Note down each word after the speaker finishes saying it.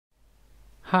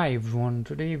Hi everyone,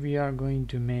 today we are going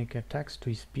to make a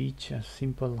text-to-speech, a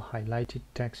simple highlighted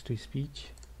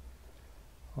text-to-speech.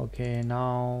 Okay,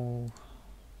 now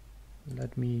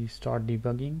let me start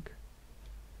debugging.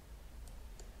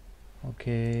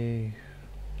 Okay,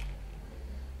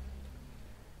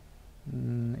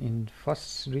 in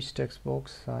first rich text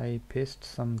box I paste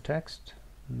some text.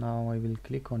 Now I will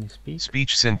click on speak.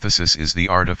 Speech synthesis is the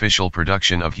artificial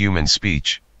production of human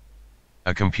speech.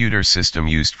 A computer system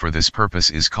used for this purpose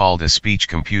is called a speech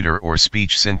computer or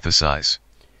speech synthesize.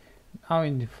 Now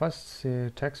in the first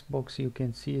text box you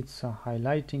can see it's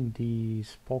highlighting the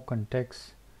spoken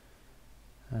text,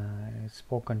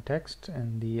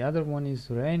 and the other one is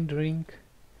rendering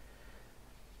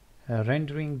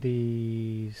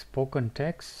the spoken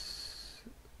text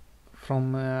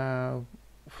from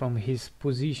his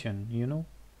position,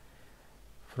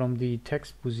 from the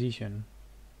text position.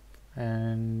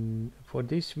 And for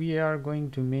this we are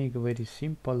going to make a very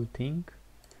simple thing,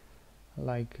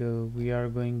 like we are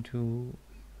going to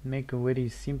make a very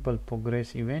simple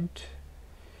progress event.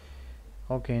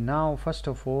 Okay, now first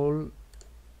of all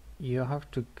you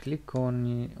have to click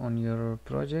on your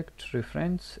project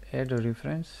reference, add a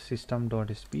reference,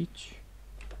 system.speech.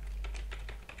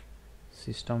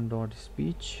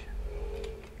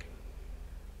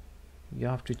 You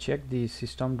have to check the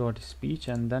system.speech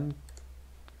and then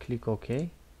click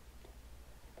OK.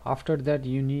 After that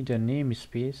you need a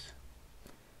namespace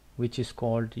which is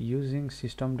called using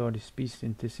system.speech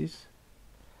synthesis.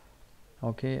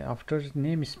 Okay, after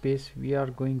namespace we are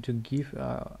going to give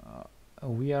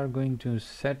we are going to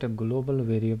set a global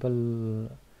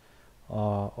variable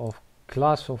of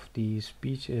class of the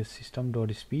speech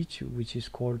system.speech, which is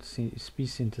called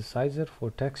speech synthesizer for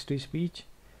text to speech.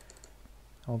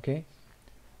 Okay,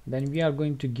 then we are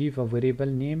going to give a variable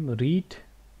name read.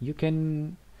 You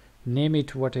can name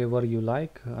it whatever you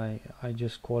like. I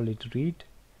just call it read.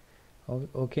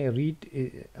 Okay,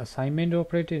 read assignment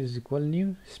operator is equal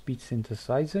new speech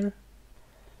synthesizer.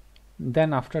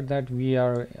 Then after that we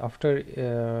are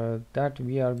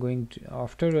going to,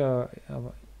 after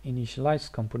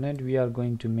initialize component, we are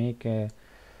going to make a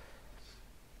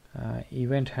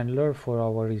event handler for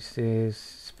our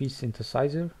speech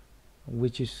synthesizer,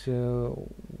 which is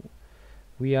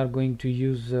we are going to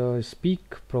use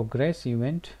speak progress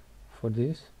event for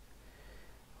this.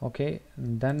 Okay,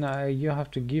 then you have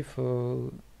to give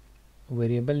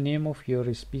variable name of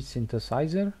your speech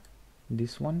synthesizer,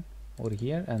 this one over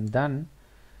here, and then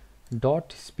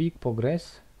dot speak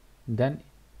progress, then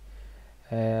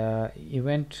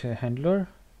event handler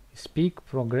speak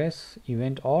progress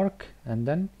event arc, and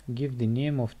then give the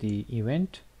name of the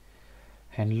event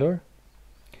handler.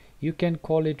 You can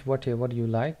call it whatever you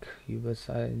like.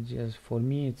 Just for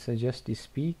me it's just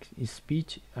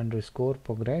speech underscore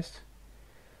progress.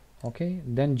 Okay,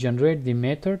 then generate the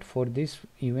method for this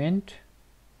event.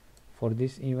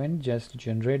 Just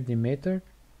generate the method.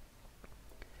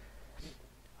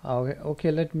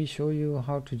 Okay, let me show you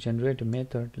how to generate a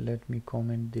method. Let me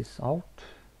comment this out.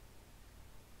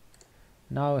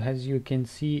 Now as you can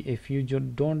see, if you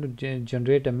don't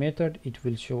generate a method, it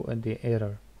will show the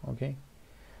error. Okay,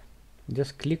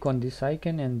 just click on this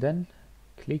icon and then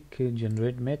click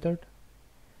generate method.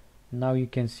 Now you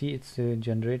can see it's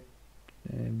generate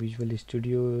Visual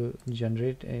Studio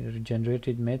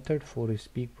generated method for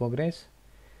speak progress.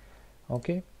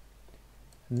 Okay,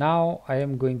 now I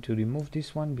am going to remove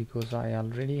this one because I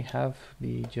already have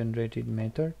the generated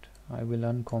method. I will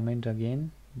uncomment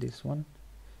again this one.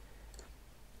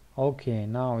 Okay,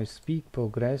 now speak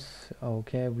progress.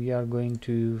 Okay, we are going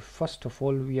to, first of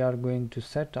all we are going to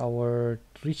set our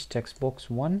rich text box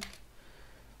 1,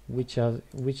 which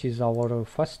is our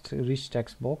first rich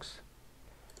text box.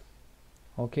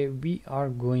 Okay, we are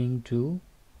going to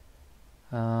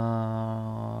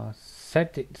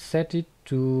set it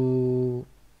to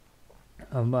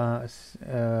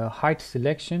hide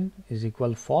selection is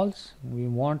equal false. We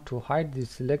want to hide this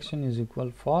selection is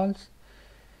equal false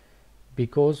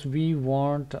because we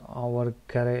want our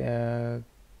character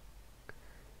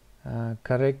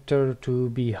to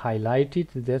be highlighted.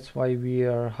 That's why we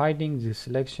are hiding the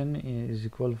selection is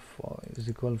equal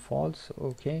false.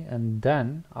 Okay, and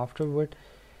then afterward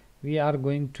we are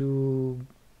going to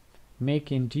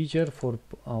make integer for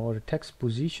our text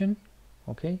position.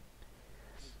 Okay,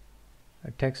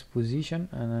 a text position,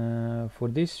 and for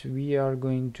this we are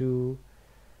going to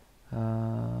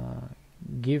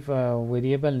give a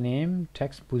variable name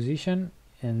text position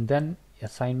and then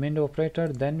assignment operator.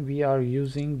 Then we are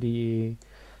using the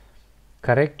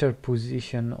character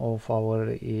position of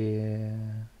our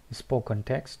spoken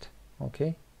text.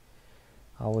 Okay,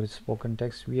 our spoken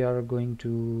text we are going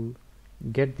to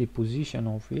get the position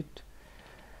of it.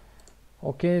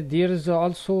 Okay, there is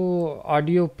also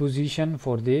audio position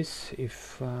for this.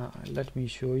 If let me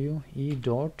show you, e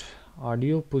dot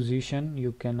audio position,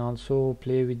 you can also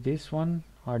play with this one,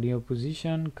 audio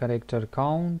position, character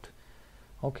count.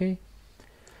 Okay,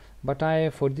 but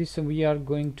for this we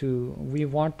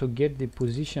want to get the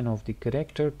position of the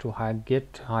character to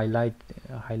highlight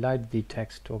the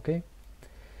text. Okay,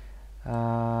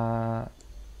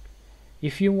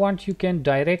 if you want, you can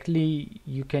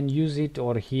use it,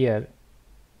 or here.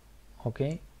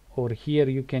 Okay, or here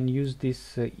you can use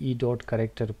this e dot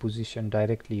character position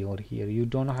directly, or here you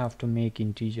don't have to make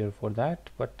integer for that,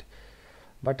 but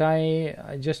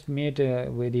I just made a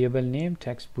variable name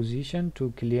text position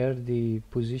to clear the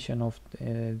position of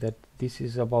that this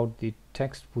is about the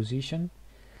text position.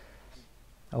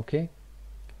 Okay,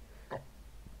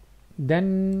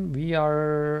 then we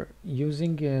are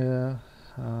using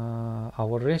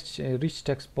our rich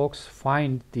text box.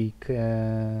 Find the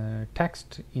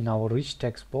text in our rich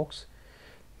text box.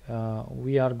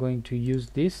 We are going to use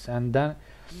this, and then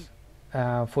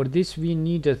for this we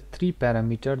need a 3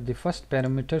 parameter. The first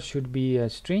parameter should be a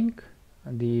string,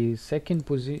 the second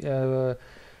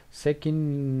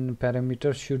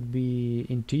parameter should be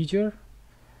integer,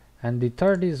 and the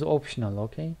third is optional.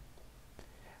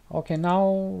 Okay,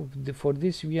 now for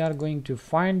this we are going to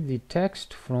find the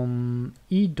text from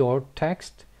e dot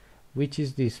text, which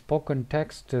is the spoken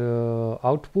text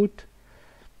output,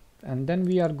 and then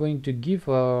we are going to give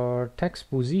a text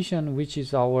position, which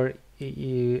is our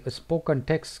spoken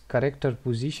text character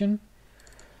position,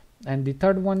 and the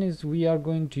third one is we are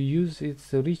going to use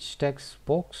its rich text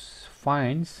box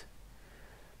finds,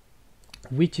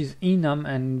 which is enum,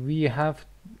 and we have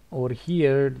over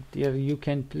here. There you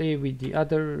can play with the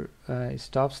other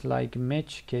stuffs like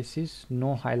match cases,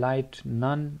 no highlight,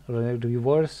 none,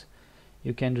 reverse.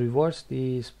 You can reverse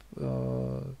the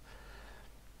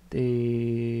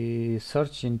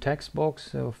search in text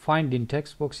box, find in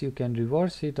text box, you can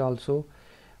reverse it also,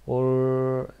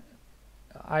 or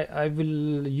I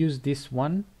will use this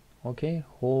one. Okay,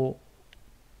 whole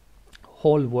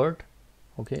word.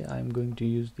 Okay, I'm going to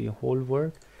use the whole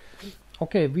word.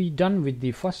 Okay, we done with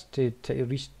the first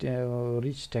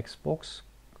rich text box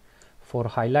for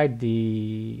highlight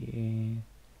the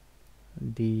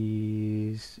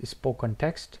spoken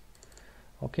text.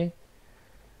 Okay,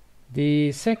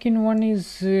 the second one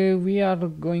is we are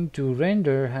going to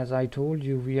render, as I told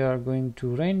you, we are going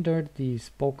to render the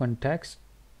spoken text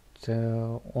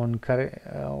on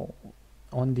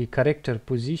the character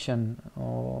position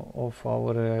of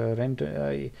our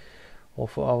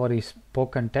of our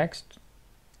spoken text.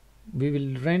 We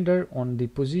will render on the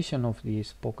position of the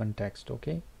spoken text.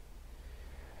 Okay,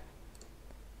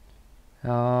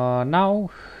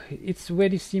 now it's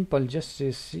very simple. Just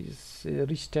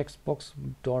rich text box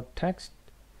dot text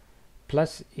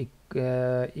plus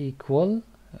equal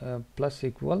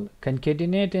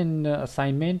concatenate an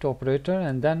assignment operator,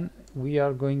 and then we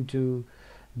are going to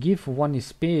give one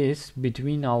space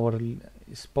between our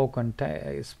spoken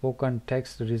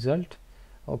text result.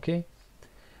 Okay,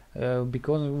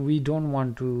 because we don't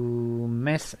want to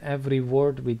mess every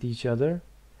word with each other,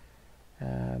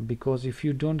 because if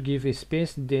you don't give a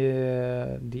space,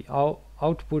 the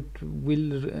output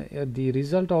will the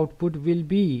result output will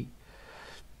be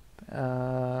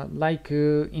like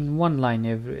in one line,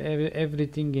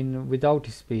 everything in without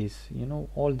space,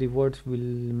 all the words will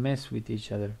mess with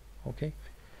each other. Okay,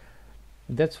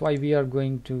 that's why we are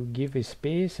going to give a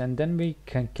space, and then we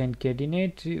can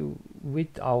concatenate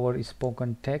with our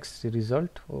spoken text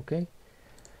result. Okay,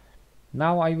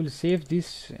 now I will save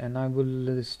this and I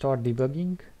will start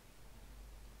debugging.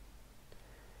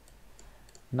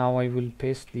 Now I will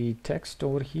paste the text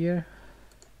over here.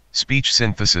 Speech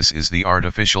synthesis is the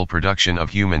artificial production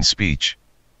of human speech.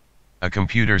 A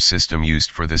computer system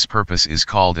used for this purpose is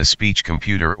called a speech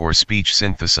computer or speech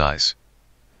synthesize.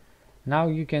 Now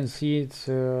you can see it's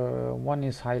one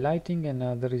is highlighting and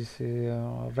other is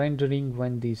rendering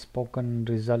when the spoken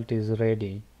result is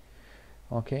ready.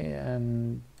 Okay,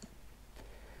 and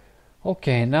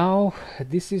okay, now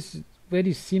this is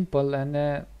very simple, and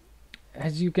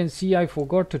as you can see, I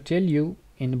forgot to tell you,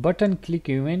 in button click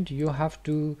event you have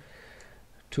to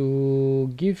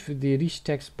give the rich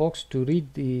text box to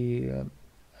read the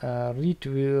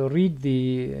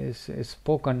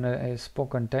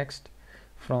spoken text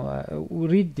from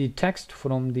read the text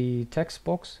from the text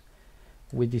box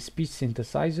with the speech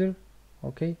synthesizer.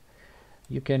 Okay,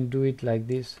 you can do it like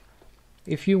this.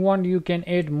 If you want, you can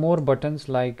add more buttons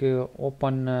like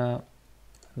open,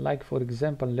 like for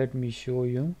example, let me show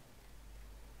you.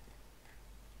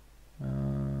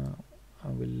 I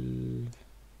will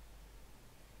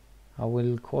I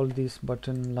will call this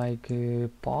button like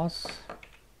pause.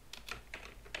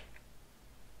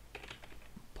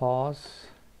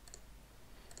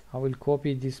 I will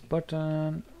copy this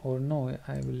button, or no,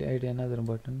 I will add another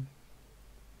button.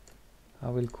 I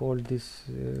will call this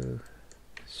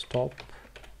stop,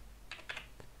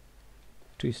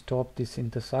 to stop the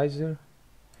synthesizer.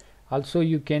 Also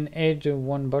you can add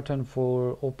one button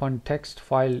for open text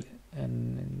file,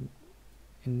 and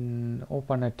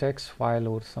open a text file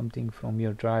or something from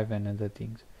your drive and other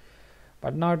things.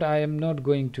 But I am not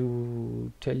going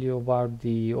to tell you about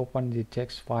the open the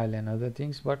text file and other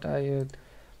things, but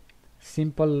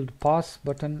simple pause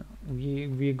button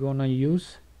we're gonna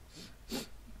use.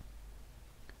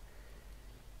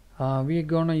 We're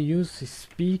gonna use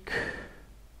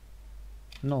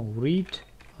read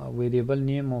a variable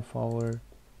name of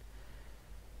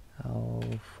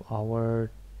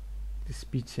our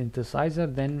speech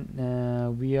synthesizer.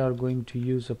 Then we are going to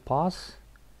use a pause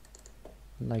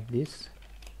like this.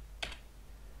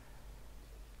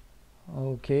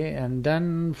 Okay, and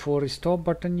then for stop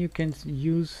button you can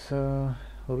use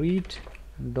read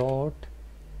dot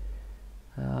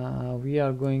we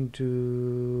are going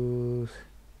to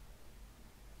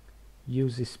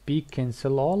use speak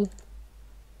cancel all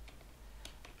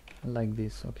like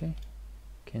this. Okay,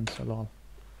 cancel all.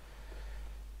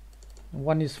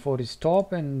 One is for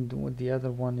stop and the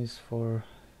other one is for,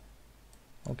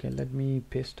 okay, let me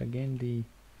paste again the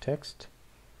text.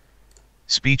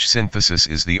 Speech synthesis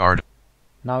is the art.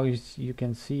 Now you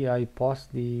can see I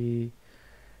paused the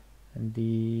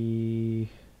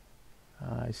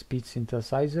speech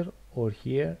synthesizer over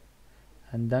here,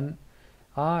 and then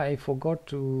I forgot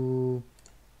to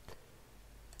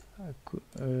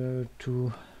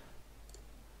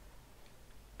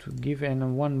give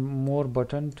one more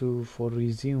button for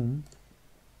resume.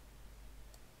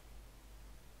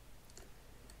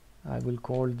 I will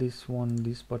call this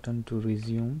button to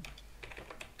resume.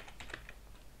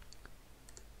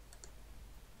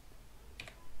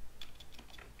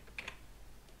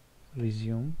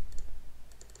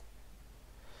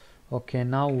 Okay,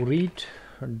 now read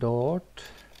dot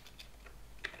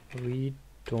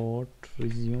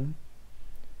resume.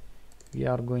 We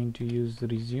are going to use the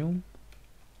resume.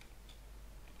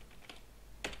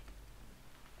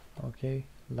 Okay,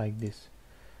 like this.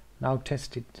 Now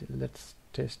test it. Let's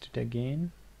test it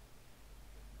again.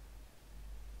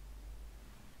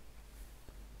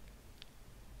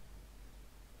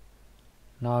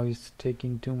 Now it's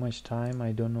taking too much time.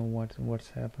 I don't know what's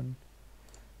happened.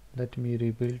 Let me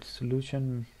rebuild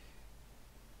solution.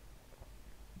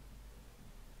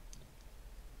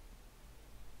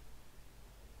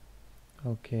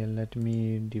 Okay, let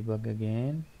me debug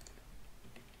again.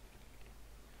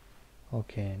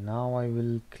 Okay, now I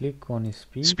will click on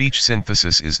speech. Speech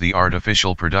synthesis is the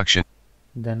artificial production.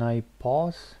 Then I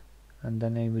pause, and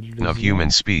then I will resume. Of human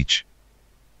speech.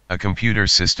 A computer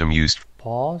system used.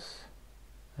 Pause,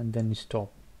 and then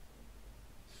stop.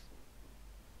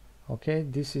 Okay,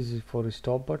 this is for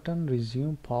stop button,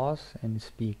 resume, pause, and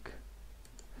speak.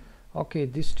 Okay,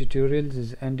 this tutorial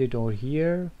is ended over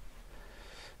here.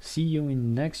 See you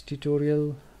in next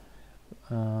tutorial.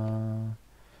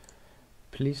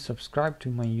 Please subscribe to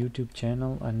my YouTube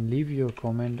channel and leave your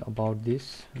comment about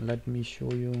this. Let me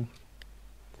show you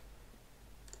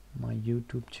my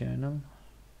YouTube channel.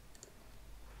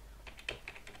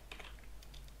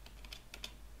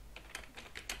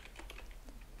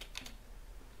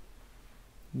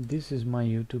 This is my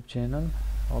YouTube channel.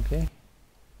 Okay,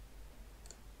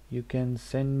 you can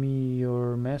send me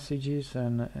your messages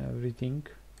and everything.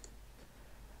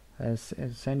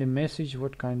 Send a message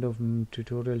what kind of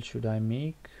tutorial should I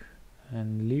make,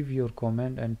 and leave your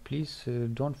comment, and please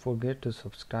don't forget to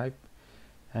subscribe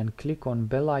and click on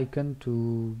bell icon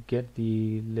to get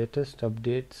the latest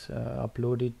updates,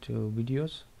 uploaded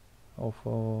videos of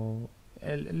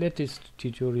latest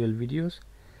tutorial videos.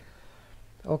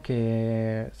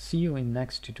 Okay, see you in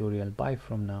next tutorial. Bye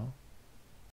from now.